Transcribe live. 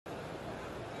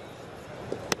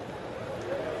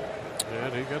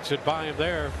And he gets it by him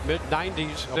there,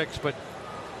 mid-90s, but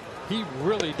he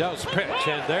really does pitch.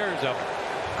 And there's a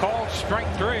called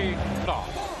strike 3.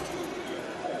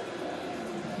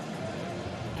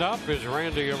 Up is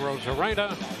Randy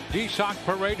Arozarena, D-Sock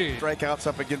Paredes. Strikeouts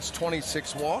up against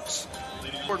 26 walks.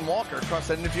 Gordon Walker across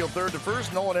that infield third to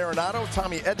first. Nolan Arenado,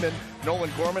 Tommy Edman, Nolan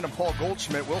Gorman, and Paul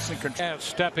Goldschmidt. Wilson Contreras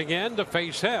stepping in to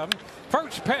face him.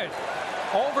 First pitch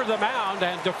over the mound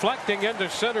and deflecting into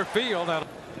center field. And,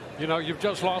 you know, you've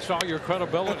just lost all your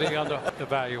credibility on the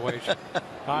evaluation.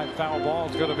 High foul ball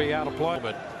is going to be out of play.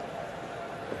 But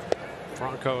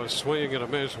Franco is swinging and a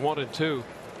miss, 1-2.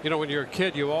 You know, when you're a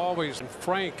kid, you always, and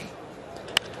Frank,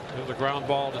 the ground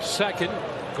ball to second.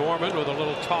 Gorman with a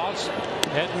little toss.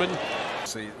 Edman.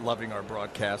 Loving our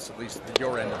broadcast, at least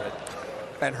your end of it.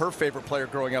 And her favorite player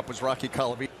growing up was Rocky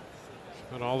Colavito.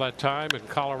 Spent all that time in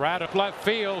Colorado. Left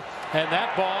field, and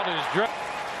that ball is driven.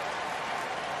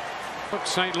 Put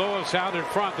St. Louis out in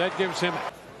front. That gives him.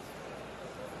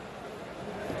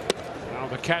 Now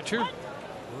the catcher,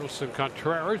 Wilson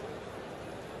Contreras.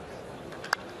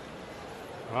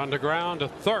 On the ground to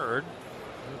third.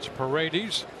 It's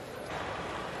Paredes.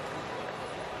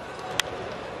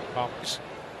 Bucks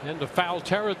into foul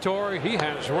territory. He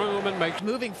has room and makes.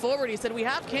 Moving forward, he said, we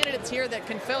have candidates here that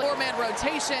can fill four-man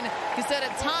rotation. He said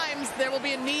at times there will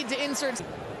be a need to insert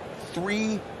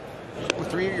three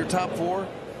of your top four.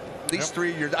 These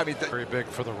three, I mean, very big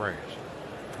for the Rays.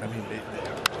 I mean,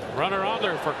 runner on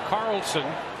there for Carlson.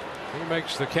 He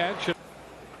makes the catch.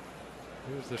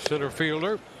 Here's the center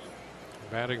fielder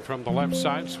batting from the left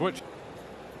side. Switch.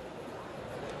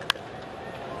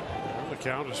 Well, the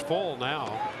count is full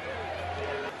now.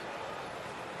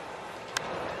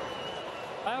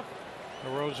 Left.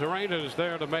 Arozarena is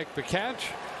there to make the catch.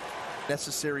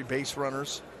 Necessary base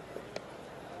runners.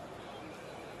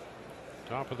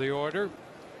 Top of the order.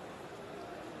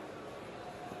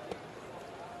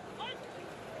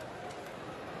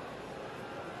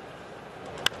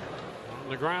 On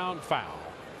the ground, foul.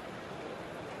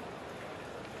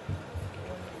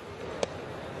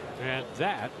 And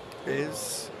that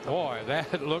is, boy,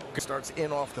 that looked good. Starts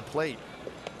in off the plate.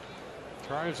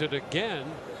 Tries it again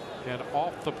and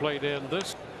off the plate in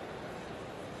this.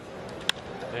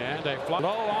 And a fly low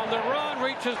on the run,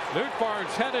 reaches.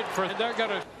 Nootbaar's headed for. They're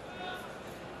gonna.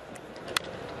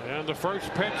 And the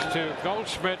first pitch to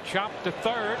Goldschmidt, chopped to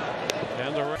third,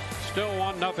 and the still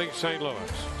 1-0 St. Louis.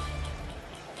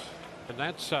 And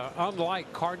that's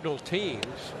unlike Cardinal teams.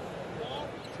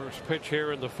 First pitch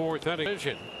here in the fourth inning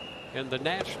division in the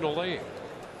National League.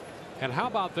 And how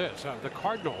about this? The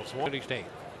Cardinals won each eighth.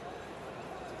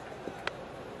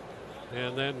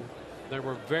 And then there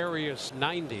were various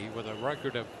 90 with a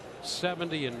record of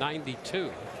 70 and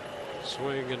 92.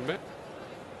 Swing and miss.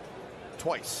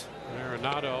 Twice.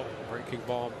 Arenado, breaking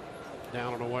ball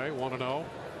down and away, 1-0. Well,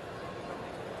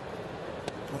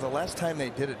 the last time they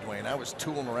did it, Dwayne, I was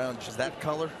tooling around. Just that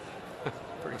color,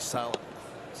 pretty solid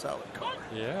color.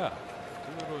 Yeah.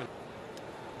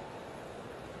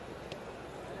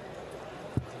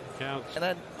 Counts.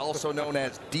 And also known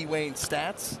as Dwayne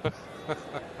Stats.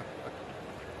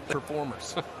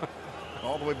 Performers.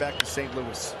 All the way back to St.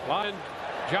 Louis. Line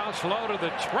Josh Lowe to the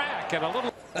track and a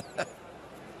little.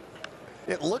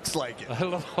 It looks like it. A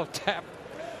little tap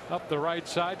up the right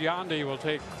side. Yandy will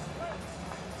take.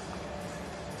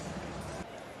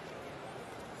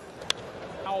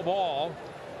 Foul ball.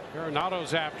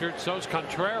 Arenado's after it. So's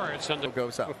Contreras. And it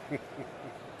goes up.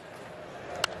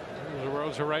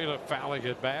 Arozarena fouling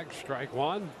it back. Strike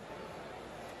one.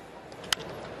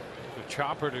 The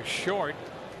chopper to short.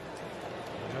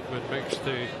 Edman makes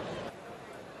the.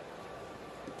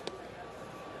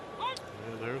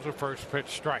 And there's a first pitch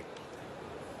strike.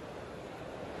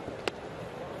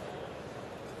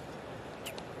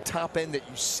 Top end that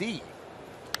you see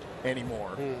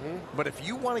anymore. But if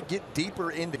you want to get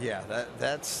deeper into,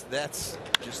 that's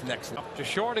just next level. Up to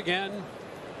short again.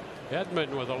 Edman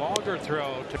with a longer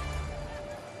throw to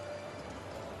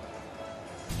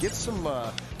get some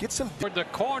toward the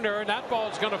corner, and that ball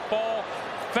is going to fall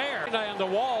fair and the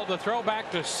wall. The throw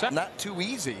back to center. Not too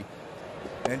easy,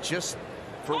 and just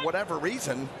for whatever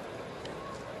reason,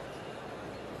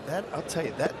 that I'll tell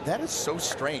you, that is so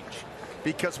strange,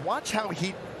 because watch how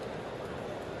he.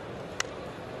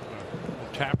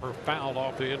 Tapper fouled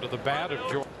off the end of the bat of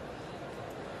George.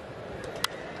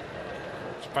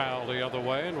 It's fouled the other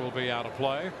way and will be out of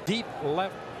play. Deep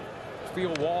left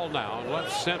field wall now,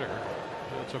 left center.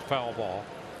 It's a foul ball.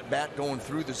 Bat going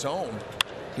through the zone.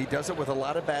 He does it with a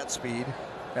lot of bat speed,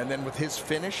 and then with his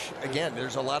finish, again,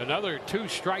 there's a lot. Another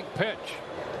two-strike pitch.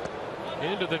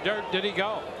 Into the dirt. Did he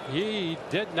go? He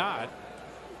did not.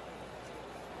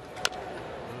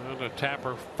 And a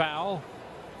Tapper foul.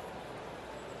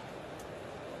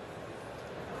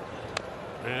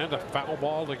 And a foul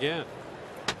ball again.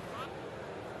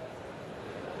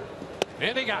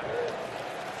 And he got it.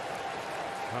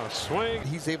 A swing.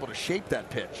 He's able to shape that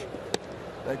pitch.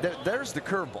 There's the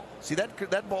curveball. See,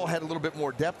 that ball had a little bit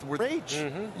more depth with age.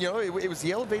 You know, it was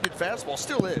the elevated fastball,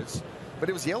 still is, but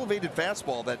it was the elevated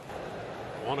fastball that.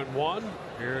 1-1.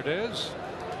 Here it is.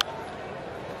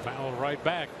 Foul right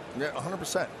back. Yeah,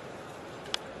 100%.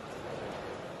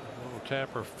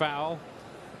 Tapper foul.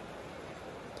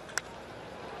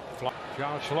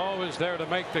 Josh Lowe is there to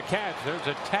make the catch. There's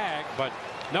a tag, but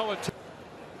no attempt.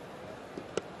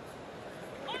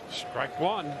 Strike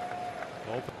one.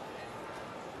 Open.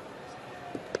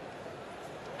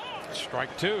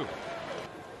 Strike two.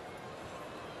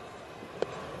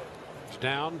 It's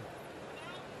down.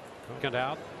 Get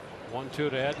out. 1-2 to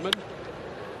Edman.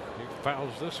 He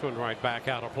fouls this one right back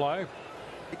out of play.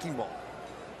 Kicking ball.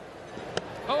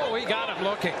 Oh, he got it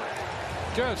looking.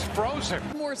 Just frozen.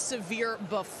 More severe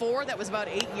before. That was about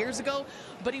 8 years ago,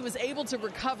 but he was able to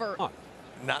recover.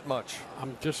 Not much.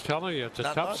 I'm just telling you, it's a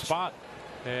Not tough much. spot.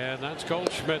 And that's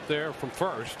Goldschmidt there from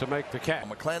first to make the catch.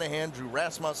 McClanahan, Drew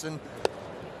Rasmussen,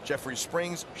 Jeffrey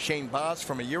Springs, Shane Baz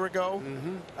from a year ago.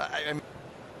 I mean,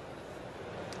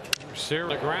 Sear on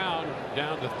the ground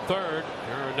down to third.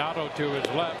 Arenado to his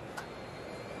left.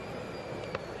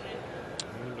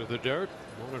 Into the dirt.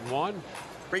 1-1.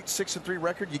 great 6-3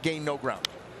 record. You gain no ground.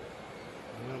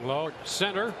 And low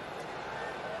center.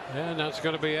 And that's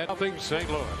going to be it. Nothing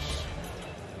St. Louis.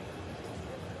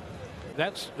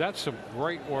 That's some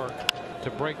great work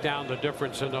to break down the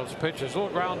difference in those pitches. Little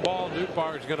ground ball.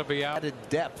 Newbar is going to be out. Added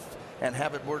depth and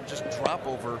have it just drop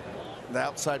over the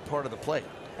outside part of the plate.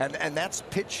 And that's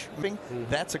pitch.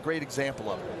 That's a great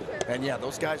example of it. And yeah,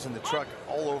 those guys in the truck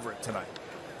all over it tonight.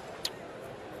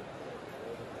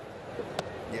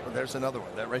 Yeah, there's another one.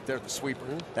 That right there, the sweeper.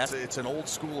 It's an old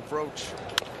school approach.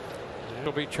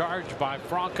 It'll be charged by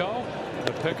Franco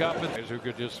to pick up guys who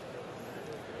could just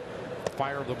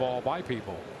fire the ball by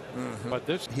people. But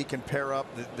this, he can pair up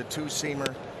the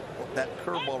two-seamer, that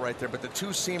curveball right there, but the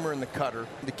two-seamer and the cutter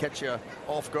to catch you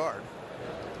off guard.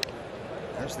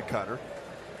 There's the cutter.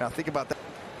 Now think about that.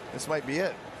 This might be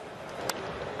it.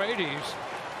 Brady's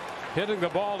hitting the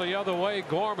ball the other way.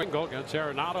 Gorman go against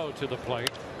Arenado to the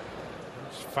plate.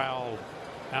 It's foul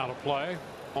out of play.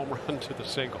 Home run to the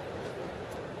single.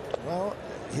 Well,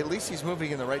 at least he's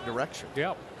moving in the right direction.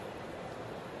 Yep.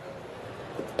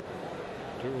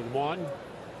 2-1.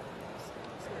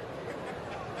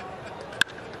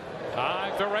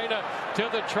 Ferreira to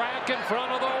the track in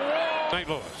front of the wall. St.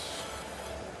 Louis.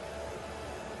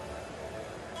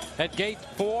 At gate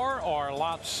 4 or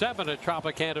lot 7 at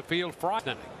Tropicana Field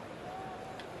Friday.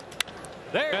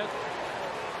 There.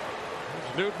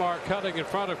 There's Newbar cutting in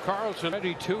front of Carlson.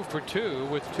 Ready 2 for 2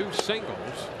 with 2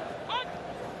 singles.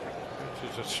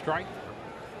 This is a strike.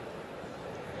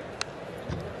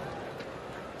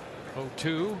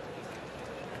 0-2.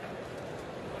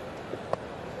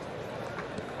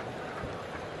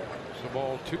 It's a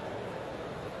ball 2.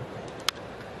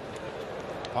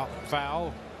 Pop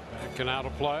foul. Back and out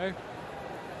of play.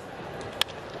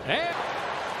 And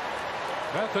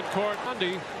Bethencourt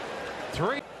Bundy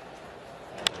 3.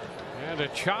 And a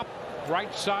chop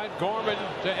right side. Gorman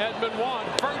to Edman 1.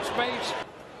 First base.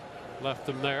 Left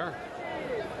them there.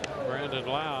 Brandon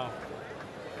Lau.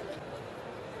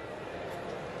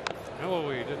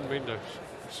 Oh, he didn't mean to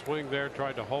swing there.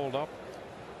 Tried to hold up.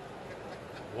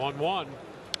 1-1.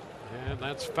 And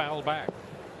that's foul back.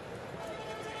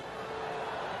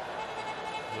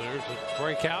 There's a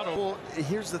breakout. Well,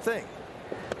 here's the thing.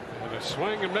 And a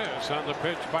swing and miss on the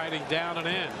pitch, biting down and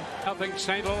in. Nothing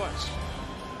St. Louis.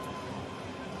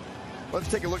 Let's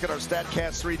take a look at our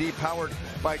StatCast 3D powered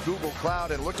by Google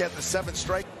Cloud and look at the 7th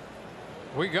strike.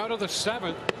 We go to the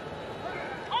 7th.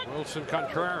 Wilson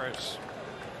Contreras.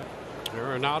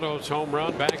 Arenado's home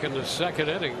run back in the 2nd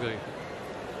inning. And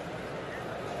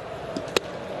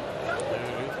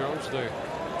he throws the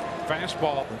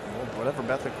fastball. Whatever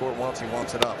Bethencourt wants, he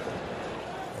wants it up.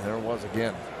 And there it was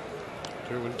again.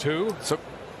 2-2. So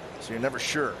you're never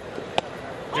sure.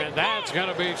 And that's going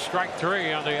to be strike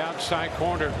 3 on the outside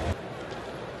corner.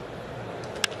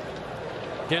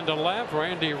 Again to left.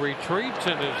 Randy retreats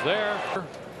and is there.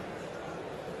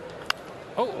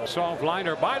 Oh, soft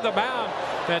liner by the mound.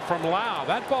 That from Lau.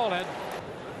 That ball had.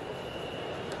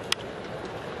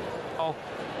 Oh,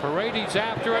 Paredes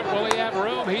after it. Will he have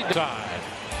room? He died.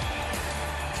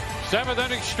 7th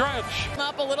inning stretch.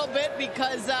 Up a little bit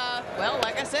because, well,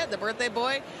 like I said, the birthday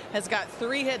boy has got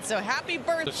 3 hits. So happy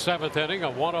birthday. The 7th inning, a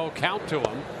 1-0 count to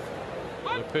him.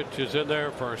 The pitch is in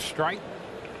there for a strike.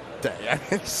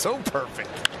 It's so perfect.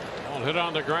 Ball hit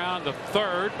on the ground. The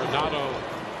third. Renato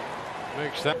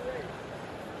makes that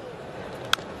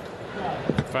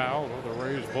foul with the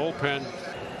Rays bullpen.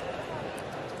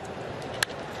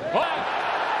 Oh,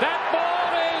 that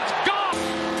ball is gone.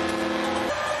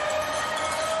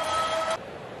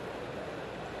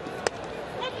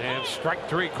 And strike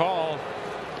three call.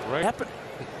 Happened.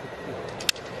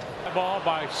 Ball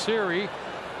by Siri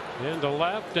into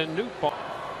left and Newt ball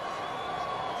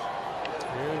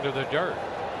into the dirt.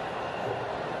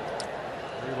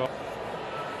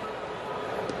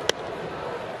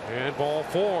 And ball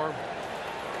four.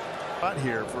 Out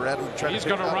here for Adam to try. He's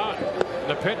going to run.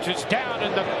 The pitch is down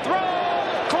and the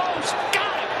throw close.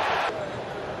 Got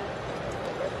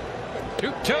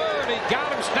it. 2-2 and he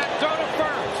got him. Snap throw to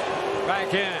first.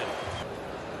 Back in.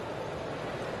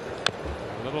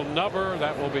 Little nubber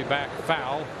that will be back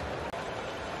foul.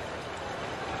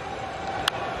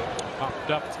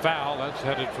 Popped up foul. That's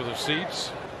headed for the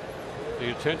seats. The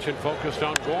attention focused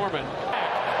on Gorman.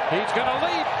 He's going to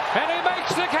leap and he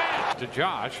makes the catch to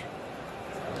Josh.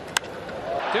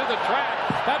 To the track.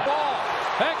 That ball.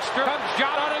 Extra. Comes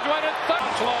John on his way to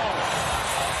third. Long.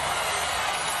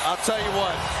 I'll tell you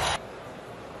what.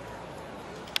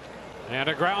 And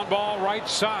a ground ball right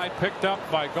side picked up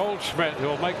by Goldschmidt, who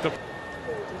will make the.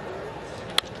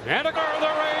 And the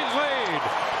Rays lead.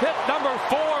 Hit number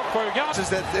 4 for Yandy. Is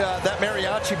that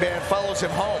mariachi band follows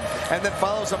him home and then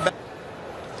follows him back.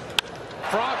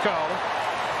 Franco.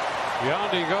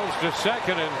 Yandy goes to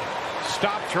second and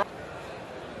stops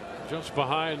just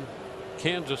behind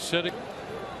Kansas City.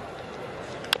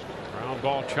 Ground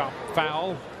ball chop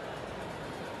foul.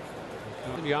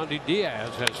 Yandy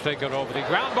Diaz has taken over the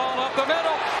ground ball up the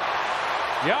middle.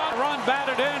 Young run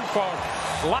batted in for.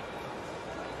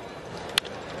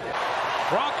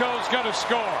 Bronco's going to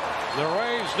score. The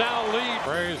Rays now lead.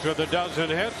 Rays with a dozen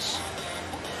hits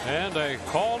and a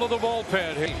call to the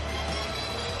bullpen.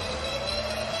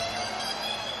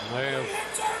 They have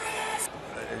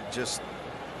just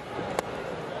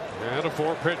and a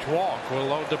 4-pitch walk will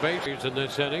load the bases in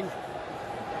this inning.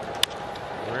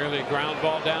 Really ground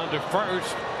ball down to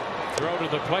first. Throw to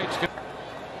the plate.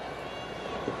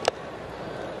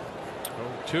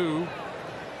 0-2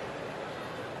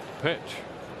 pitch.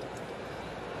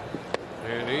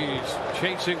 And he's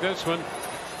chasing this one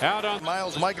out on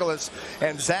Miles Michaelis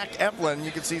and Zach Eflin.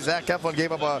 You can see Zach Eflin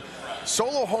gave up a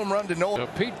solo home run to Nolan.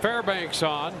 Pete Fairbanks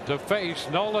on to face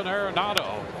Nolan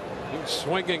Arenado. He's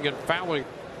swinging and fouling.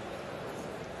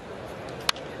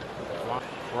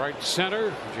 Right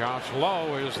center. Josh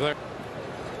Lowe is there.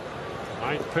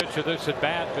 Ninth pitch of this at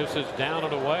bat. This is down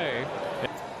and away.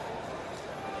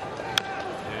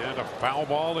 And a foul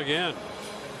ball again.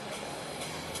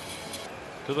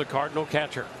 To the Cardinal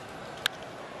catcher.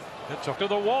 It's up to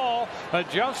the wall.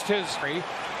 Adjust his three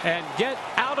and get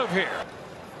out of here.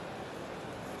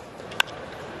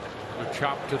 A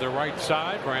chop to the right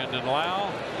side. Brandon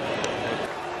Lau.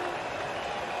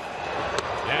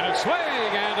 And a swing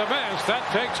and a miss. That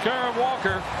takes care of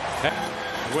Walker.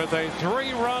 With a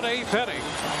 3-run 8th inning.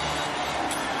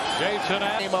 Jason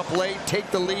came up late,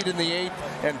 take the lead in the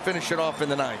 8th, and finish it off in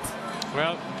the 9th.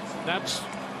 Well, that's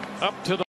up to the